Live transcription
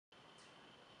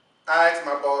I asked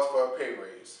my boss for a pay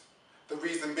raise. The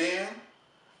reason being,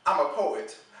 I'm a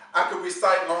poet. I could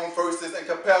recite long verses and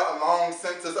compare a long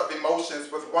sentence of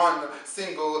emotions with one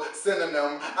single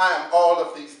synonym. I am all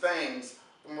of these things.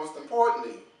 But most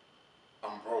importantly,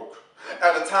 I'm broke.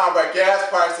 At a time where gas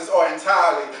prices are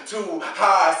entirely too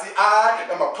high. See, I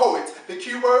am a poet. The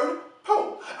keyword,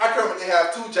 poet. I currently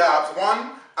have two jobs.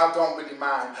 One, I don't really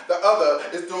mind. The other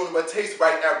is doing what tastes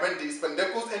right at Wendy's for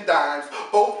nickels and dimes.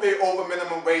 Both pay over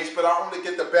minimum wage, but I only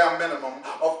get the bare minimum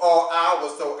of all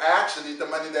hours. So actually, the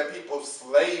money that people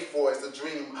slave for is a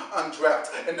dream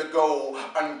undreamt and the goal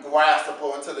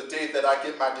ungraspable until the day that I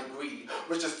get my degree,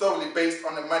 which is solely based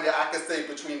on the money I can save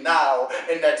between now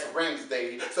and next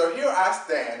Wednesday. So here I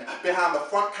stand behind the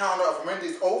front counter of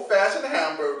Wendy's old-fashioned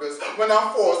hamburgers when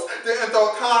I'm forced to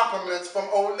endure compliments from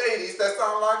old ladies that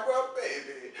sound like, well,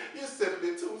 baby, you're simply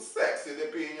too sexy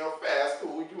to be in your fast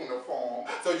food uniform.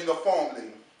 So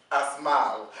uniformly, I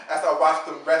smile as I watch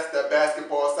them rest their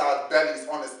basketball-sized bellies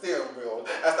on the steering wheel,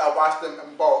 as I watch them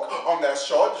embark on their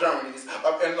short journeys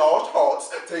of enlarged hearts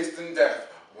tasting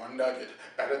death, one nugget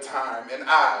at a time. And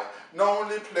I not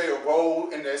only play a role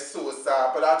in their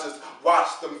suicide, but I just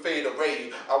watch them fade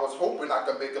away. I was hoping I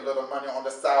could make a little money on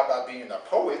the side by being a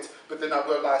poet, but then I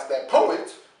realized that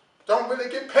poets don't really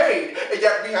get paid, and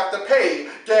yet we have to pay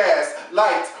gas,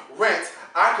 light, rent.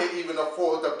 I can't even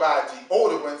afford to buy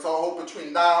deodorant, so I hope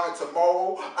between now and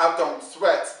tomorrow I don't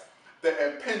sweat.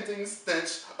 The impending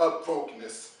stench of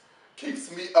brokenness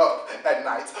keeps me up at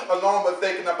night, along with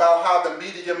thinking about how the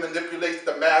media manipulates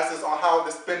the masses on how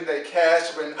to spend their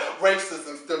cash when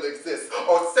racism still exists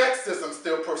or sexism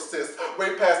still persists,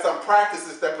 way past some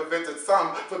practices that prevented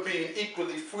some from being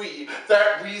equally free.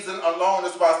 That reason alone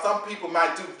is why some people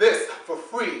might do this for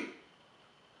free.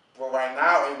 But right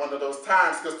now ain't one of those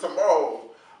times, because tomorrow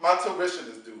my tuition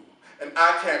is due and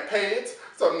I can't pay it.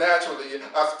 So naturally,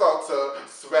 I start to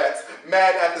sweat,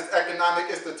 mad at this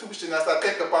economic institution as I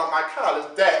think about my college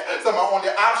debt. So my only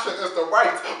option is to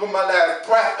write with my last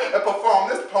breath and perform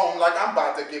this poem like I'm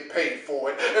about to get paid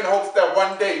for it, in hopes that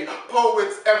one day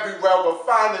poets everywhere will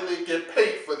finally get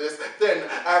paid for this. Then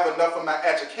I have enough of my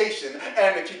education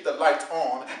and to keep the lights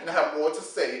on and have more to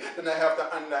say than I have the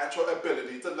unnatural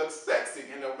ability to look sexy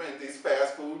in a Wendy's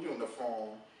fast food uniform.